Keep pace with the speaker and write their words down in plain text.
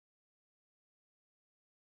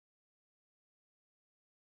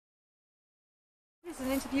This is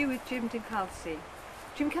an interview with Jim Dincalci.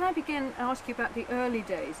 Jim, can I begin and ask you about the early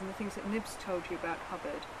days and the things that Nibs told you about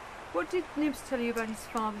Hubbard? What did Nibs tell you about his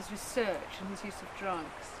father's research and his use of drugs?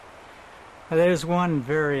 There's one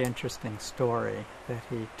very interesting story that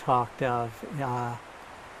he talked of.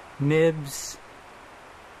 Nibs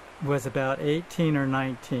was about 18 or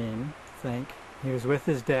 19, I think. He was with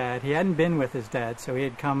his dad. He hadn't been with his dad, so he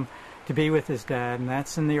had come to be with his dad, and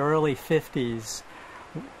that's in the early 50s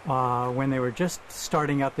when they were just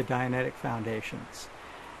starting up the Dianetic foundations.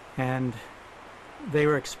 And they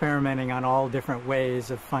were experimenting on all different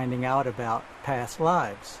ways of finding out about past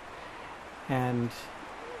lives. And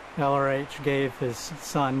LRH gave his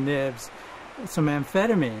son Nibs some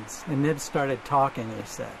amphetamines, and Nibs started talking, he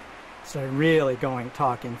said. Started really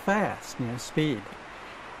talking fast, speed.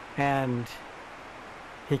 And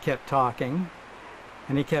he kept talking,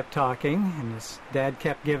 and he kept talking, and his dad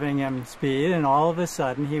kept giving him speed, and all of a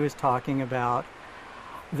sudden he was talking about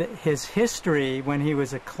his history when he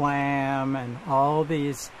was a clam and all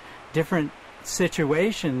these different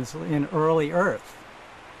situations in early Earth.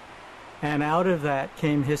 And out of that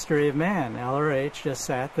came History of Man. LRH just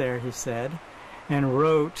sat there, he said, and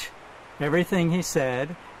wrote everything he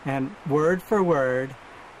said, and word for word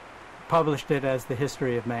published it as the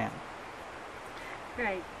History of Man.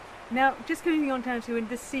 Great. Now, just going on down to in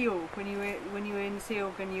the SEAL, when you were in the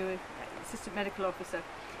SEAL and you were assistant medical officer,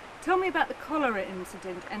 tell me about the cholera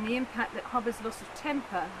incident and the impact that Hubbard's loss of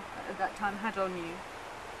temper at that time had on you.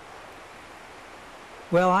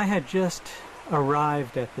 Well, I had just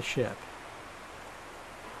arrived at the ship,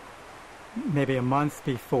 maybe a month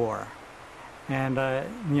before, and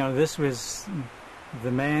this was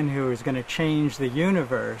the man who was going to change the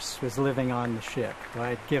universe was living on the ship. I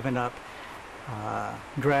had given up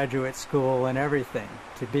graduate school and everything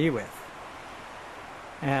to be with.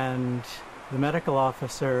 And the medical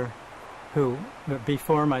officer who,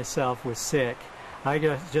 before myself, was sick, I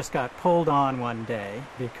just got pulled on one day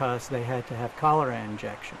because they had to have cholera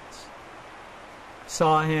injections.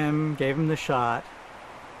 Saw him, gave him the shot,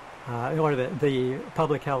 or the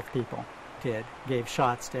public health people gave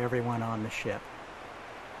shots to everyone on the ship.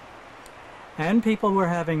 And people were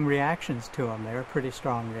having reactions to him. They were pretty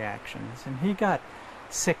strong reactions. And he got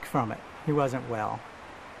sick from it. He wasn't well.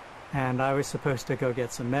 And I was supposed to go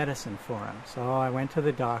get some medicine for him. So I went to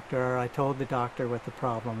the doctor. I told the doctor what the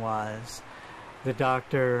problem was. The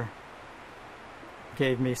doctor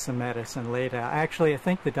gave me some medicine, laid out. Actually, I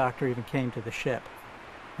think the doctor even came to the ship.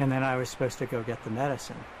 And then I was supposed to go get the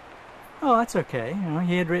medicine. Oh, that's okay.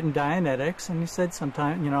 He had written Dianetics, and he said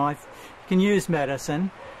sometimes, you can use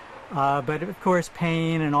medicine. But of course,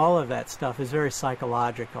 pain and all of that stuff is very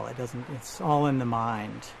psychological. It's all in the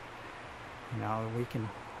mind.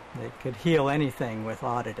 They could heal anything with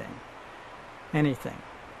auditing. Anything.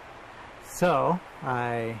 So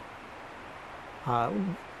I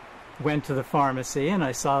went to the pharmacy and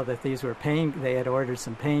I saw that these were they had ordered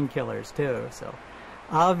some painkillers too. So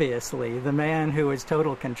obviously the man who has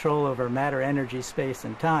total control over matter, energy, space,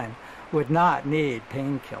 and time would not need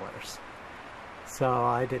painkillers. So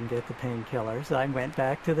I didn't get the painkillers. I went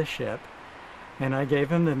back to the ship and I gave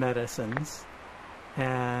him the medicines,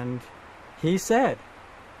 and he said,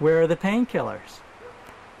 "Where are the painkillers?"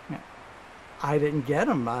 I didn't get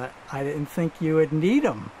them. I didn't think you would need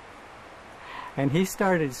them. And he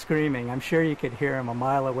started screaming. I'm sure you could hear him a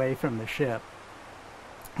mile away from the ship.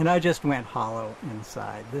 And I just went hollow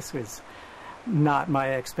inside. This was not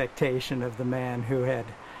my expectation of the man who had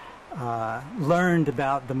learned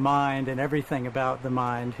about the mind and everything about the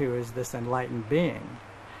mind, who is this enlightened being,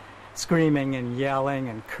 screaming and yelling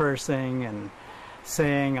and cursing and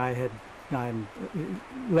saying I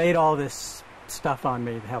laid all this stuff on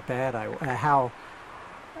me, how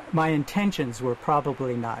my intentions were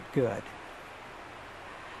probably not good.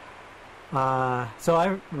 So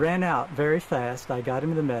I ran out very fast. I got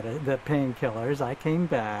him the painkillers. I came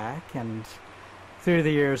back, and through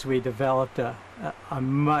the years we developed a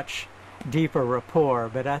much deeper rapport,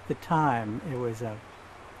 but at the time it was a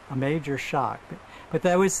major shock. But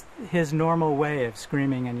that was his normal way of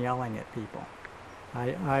screaming and yelling at people.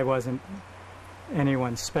 I wasn't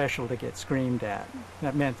anyone special to get screamed at.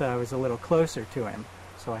 That meant that I was a little closer to him,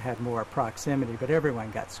 so I had more proximity, but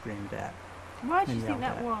everyone got screamed at. Why do you think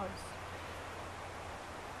that was?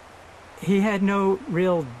 He had no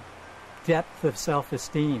real depth of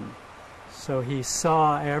self-esteem. So he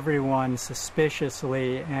saw everyone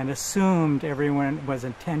suspiciously and assumed everyone was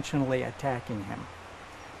intentionally attacking him.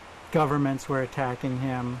 Governments were attacking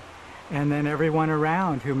him, and then everyone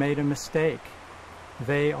around who made a mistake,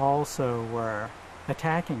 they also were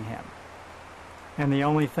attacking him. And the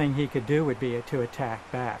only thing he could do would be to attack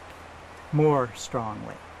back. more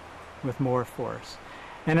strongly, with more force.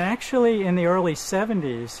 And actually, in the early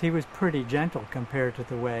 70s, he was pretty gentle compared to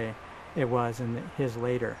the way it was in his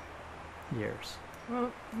later years.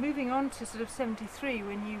 Well, moving on to sort of 73,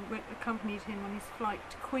 when you accompanied him on his flight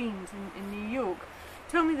to Queens in New York.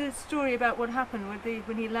 Tell me the story about what happened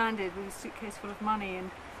when he landed with his suitcase full of money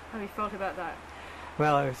and how he felt about that.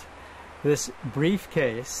 Well, it was this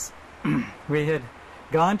briefcase. We had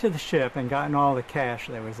gone to the ship and gotten all the cash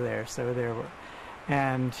that was there. So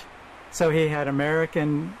he had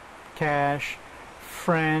American cash,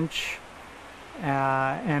 French,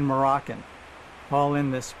 and Moroccan, all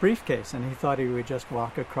in this briefcase, and he thought he would just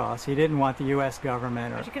walk across. He didn't want the U.S.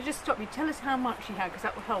 government. If you could just stop me, tell us how much he had, because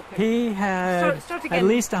that will help him. He had start at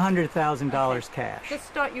least $100,000 cash. Just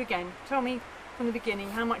start you again. Tell me from the beginning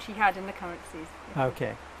how much he had in the currencies.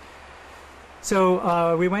 Okay.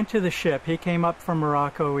 So we went to the ship. He came up from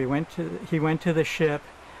Morocco. He went to the ship,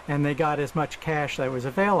 and they got as much cash that was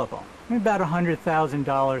available. About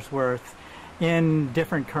 $100,000 worth in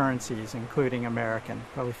different currencies, including American,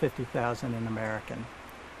 probably $50,000 in American.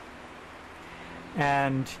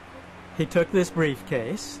 And he took this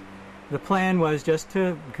briefcase. The plan was just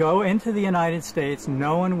to go into the United States.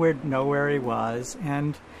 No one would know where he was,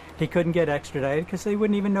 and he couldn't get extradited because they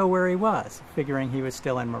wouldn't even know where he was, figuring he was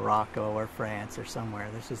still in Morocco or France or somewhere.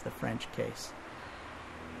 This is the French case.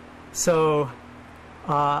 So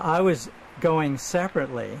I was going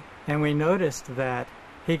separately, and we noticed that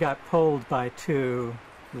he got pulled by two,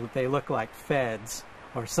 they look like feds,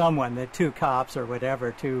 or someone, the two cops or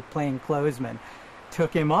whatever, two plainclothesmen,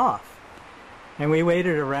 took him off. And we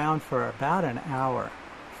waited around for about an hour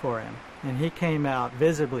for him. And he came out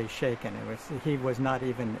visibly shaken. He was not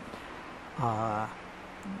even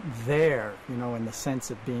there, you know, in the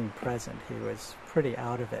sense of being present. He was pretty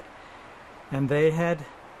out of it. And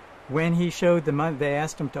when he showed the money, they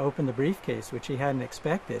asked him to open the briefcase, which he hadn't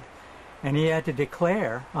expected. And he had to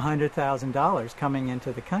declare $100,000 coming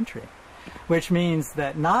into the country, which means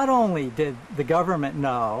that not only did the government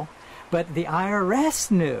know, but the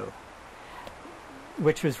IRS knew,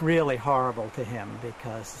 which was really horrible to him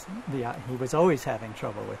because he was always having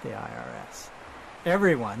trouble with the IRS.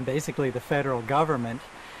 Everyone, basically the federal government,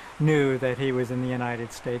 knew that he was in the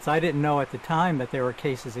United States. I didn't know at the time that there were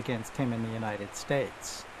cases against him in the United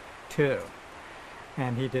States, too.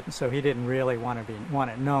 And he didn't really want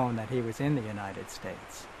it known that he was in the United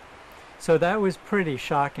States. So that was pretty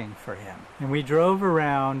shocking for him. And we drove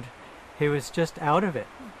around. He was just out of it.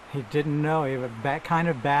 He didn't know. He was kind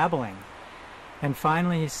of babbling. And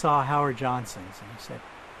finally he saw Howard Johnson's, and he said,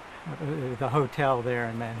 the hotel there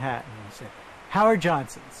in Manhattan. He said, "Howard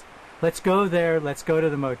Johnson's. Let's go there. Let's go to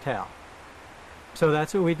the motel." So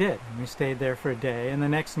that's what we did. We stayed there for a day. And the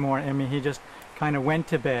next morning, he just kind of went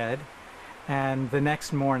to bed. And the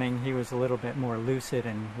next morning he was a little bit more lucid,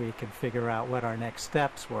 and we could figure out what our next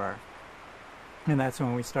steps were. And that's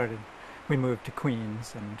when we moved to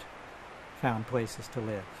Queens and found places to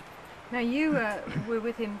live. Now you were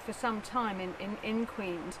with him for some time in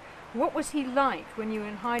Queens. What was he like when you were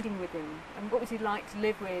in hiding with him? And what was he like to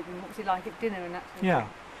live with, and what was he like at dinner and that sort of thing?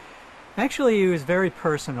 Actually, he was very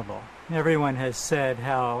personable. Everyone has said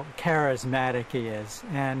how charismatic he is,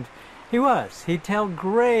 and he was. He'd tell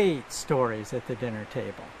great stories at the dinner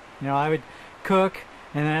table. You know, I would cook,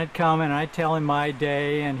 and then I'd come and I'd tell him my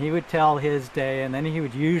day, and he would tell his day, and then he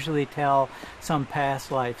would usually tell some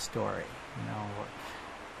past life story, you know,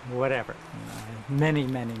 whatever. You know, many,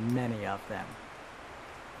 many, many of them.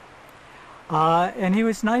 And he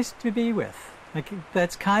was nice to be with. Like,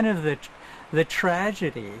 that's kind of the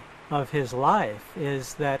tragedy of his life,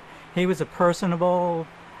 is that he was a personable,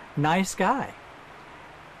 nice guy.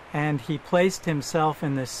 And he placed himself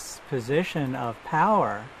in this position of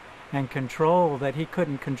power and control that he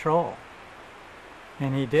couldn't control.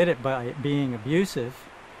 And he did it by being abusive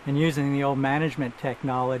and using the old management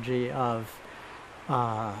technology of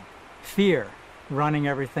fear, running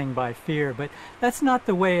everything by fear. But that's not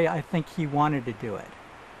the way I think he wanted to do it.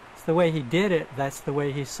 It's the way he did it. That's the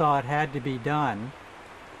way he saw it had to be done.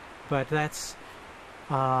 But that's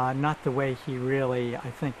not the way he really,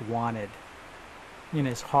 I think, wanted in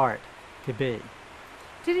his heart to be.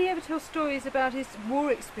 Did he ever tell stories about his war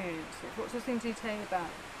experiences? What sort of things did he tell you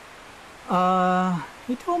about?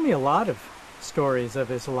 He told me a lot of stories of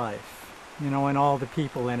his life, you know, and all the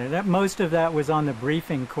people in it. Most of that was on the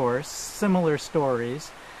briefing course, similar stories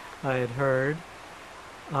I had heard.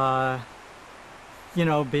 You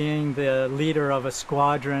know, being the leader of a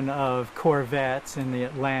squadron of corvettes in the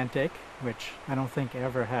Atlantic, which I don't think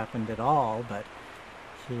ever happened at all, but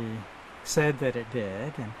he said that it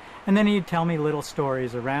did. And then he'd tell me little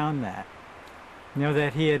stories around that. You know,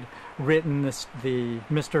 that he had written was it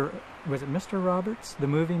Mr. Roberts? The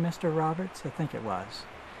movie Mr. Roberts? I think it was.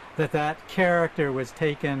 That character was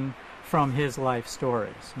taken from his life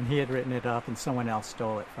stories, and he had written it up and someone else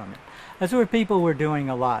stole it from him. That's what people were doing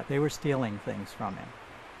a lot. They were stealing things from him.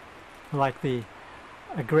 Like a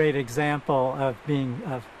great example of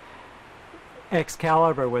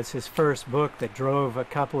Excalibur was his first book that drove a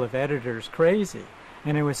couple of editors crazy,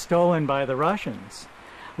 and it was stolen by the Russians.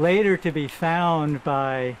 Later to be found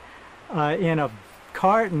in a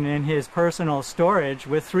carton in his personal storage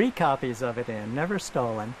with 3 copies of it in, never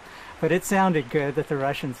stolen. But it sounded good that the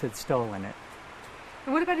Russians had stolen it.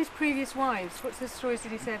 And what about his previous wives? What sort of stories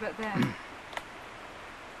did he say about them?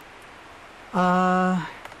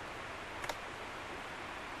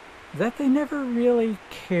 That they never really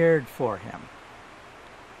cared for him.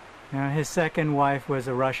 You know, his second wife was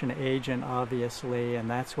a Russian agent, obviously, and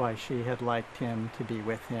that's why she had liked him to be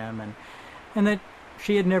with him, and that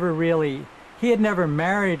he had never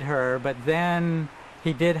married her, but then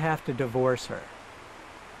he did have to divorce her.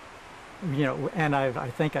 You know, and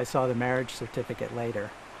I think I saw the marriage certificate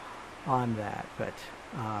later on that, but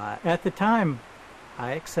at the time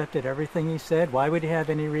I accepted everything he said. Why would he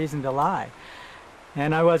have any reason to lie?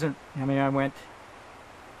 And I went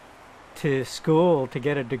to school to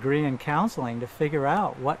get a degree in counseling to figure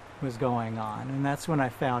out what was going on, and that's when I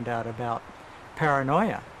found out about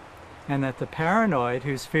paranoia, and that the paranoid,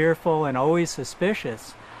 who's fearful and always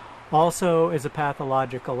suspicious, also is a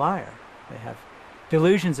pathological liar. They have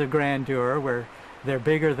delusions of grandeur where they're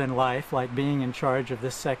bigger than life, like being in charge of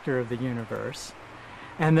this sector of the universe.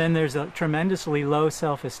 And then there's a tremendously low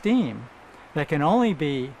self-esteem that can only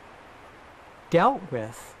be dealt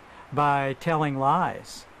with by telling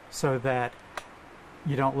lies so that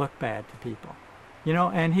you don't look bad to people. You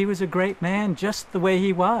know, and he was a great man just the way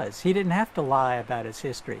he was. He didn't have to lie about his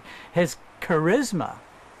history. His charisma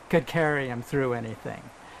could carry him through anything.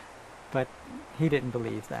 But he didn't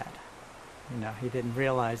believe that. You know, he didn't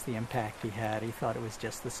realize the impact he had. He thought it was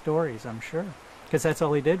just the stories, I'm sure. Because that's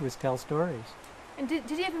all he did was tell stories. And did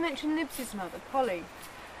he ever mention Nibs's mother, Polly?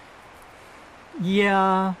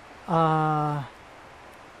 Yeah, a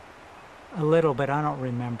little, but I don't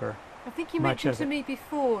remember. I think you mentioned to me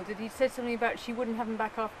before that he said something about she wouldn't have him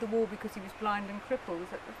back after the war because he was blind and crippled.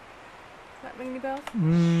 Does that ring any bells?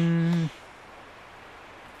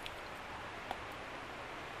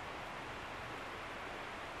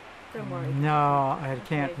 Don't worry. No, I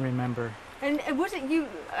can't remember. And was it you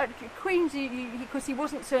at Queen's, because he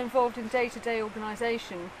wasn't so involved in day-to-day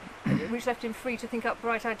organisation, which left him free to think up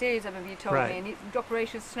bright ideas, I remember you told me, and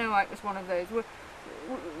Operation Snow White was one of those.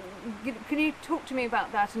 Can you talk to me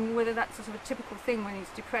about that and whether that's a sort of typical thing when he's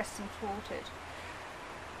depressed and thwarted?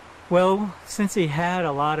 Well, since he had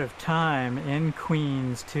a lot of time in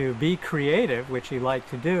Queens to be creative, which he liked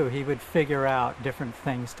to do, he would figure out different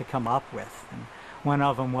things to come up with. And one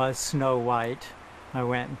of them was Snow White. I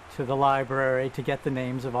went to the library to get the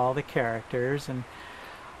names of all the characters and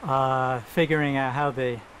figuring out how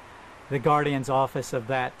the Guardian's office of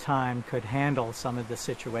that time could handle some of the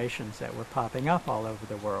situations that were popping up all over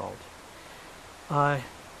the world. That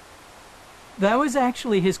was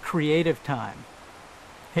actually his creative time.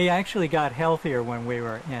 He actually got healthier when we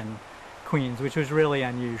were in Queens, which was really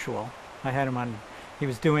unusual. I had him on, he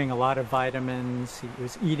was doing a lot of vitamins, he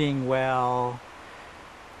was eating well.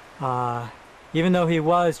 Even though he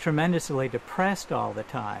was tremendously depressed all the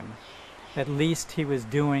time, at least he was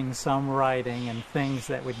doing some writing and things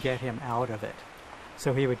that would get him out of it.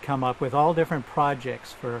 So he would come up with all different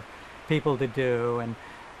projects for people to do, and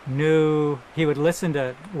he would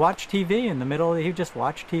watch TV in the middle, he would just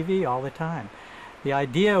watch TV all the time. The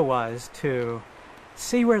idea was to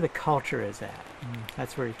see where the culture is at.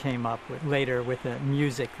 That's where he came up with later with the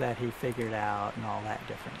music that he figured out and all that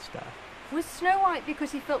different stuff. Was Snow White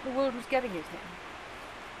because he felt the world was getting at him?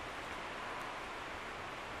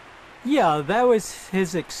 Yeah, that was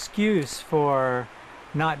his excuse for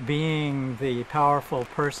not being the powerful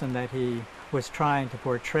person that he was trying to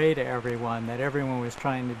portray to everyone, that everyone was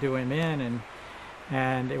trying to do him in,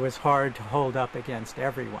 and it was hard to hold up against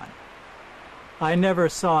everyone. I never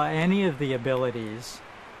saw any of the abilities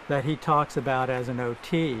that he talks about as an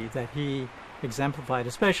OT that he exemplified,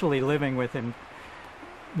 especially living with him,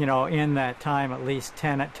 you know, in that time at least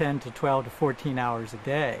 10 to 12 to 14 hours a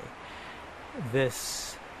day.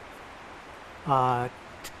 This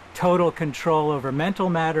total control over mental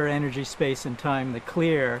matter, energy, space, and time, the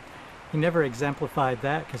clear, he never exemplified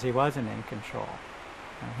that because he wasn't in control.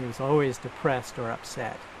 He was always depressed or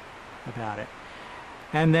upset about it.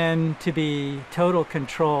 And then to be total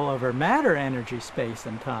control over matter, energy, space,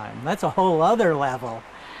 and time, that's a whole other level.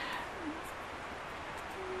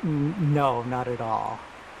 No, not at all.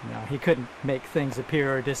 No, he couldn't make things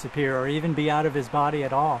appear or disappear or even be out of his body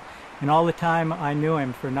at all. And all the time I knew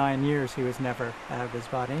him for 9 years, he was never out of his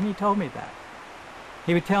body. And he told me that.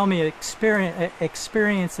 He would tell me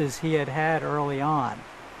experiences he had had early on,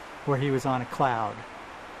 where he was on a cloud,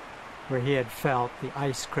 where he had felt the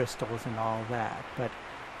ice crystals and all that. But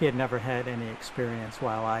he had never had any experience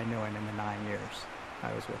while I knew him in the 9 years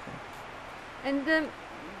I was with him. And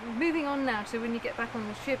moving on now to when you get back on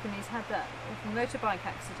the ship and he's had that motorbike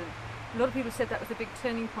accident, a lot of people said that was a big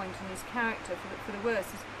turning point in his character for the worse.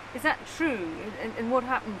 Is that true? And what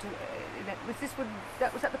happened? Was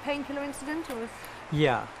that the painkiller incident, or was?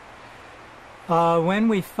 Yeah. When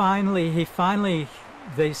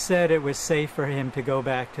they said it was safe for him to go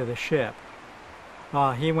back to the ship.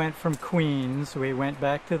 He went from Queens. We went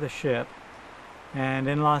back to the ship. And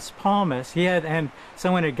in Las Palmas,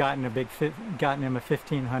 someone had gotten him a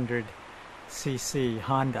 1500 cc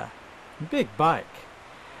Honda, big bike,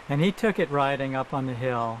 and he took it riding up on the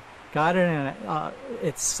hill, got it in,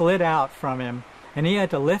 it slid out from him, and he had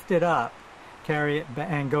to lift it up, carry it,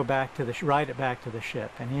 and go back to ride it back to the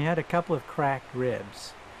ship. And he had a couple of cracked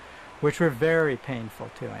ribs, which were very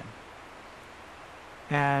painful to him.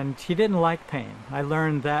 And he didn't like pain. I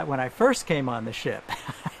learned that when I first came on the ship.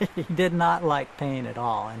 He did not like pain at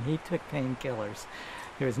all, and he took painkillers.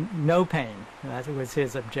 There was no pain. That was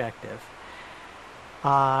his objective.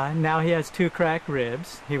 Now he has 2 cracked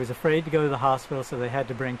ribs. He was afraid to go to the hospital, so they had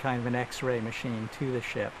to bring kind of an x-ray machine to the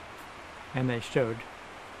ship. And they showed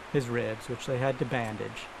his ribs, which they had to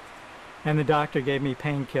bandage. And the doctor gave me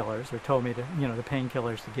painkillers, or told me to, the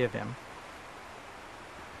painkillers to give him.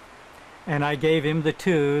 And I gave him the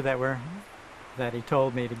 2 that he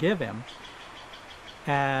told me to give him.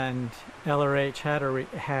 And LRH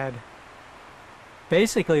had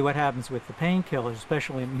basically what happens with the painkillers,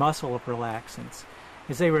 especially muscle relaxants,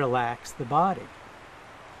 is they relax the body.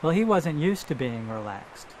 Well, he wasn't used to being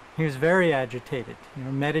relaxed. He was very agitated.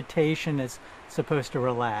 Meditation is supposed to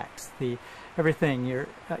relax. Everything you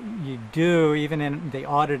do, even in the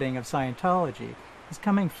auditing of Scientology, is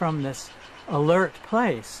coming from this alert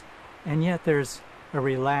place. And yet there's a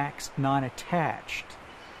relaxed, non-attached.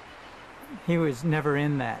 He was never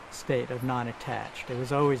in that state of non-attached. It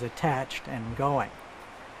was always attached and going.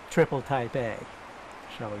 Triple type A,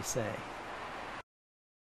 shall we say.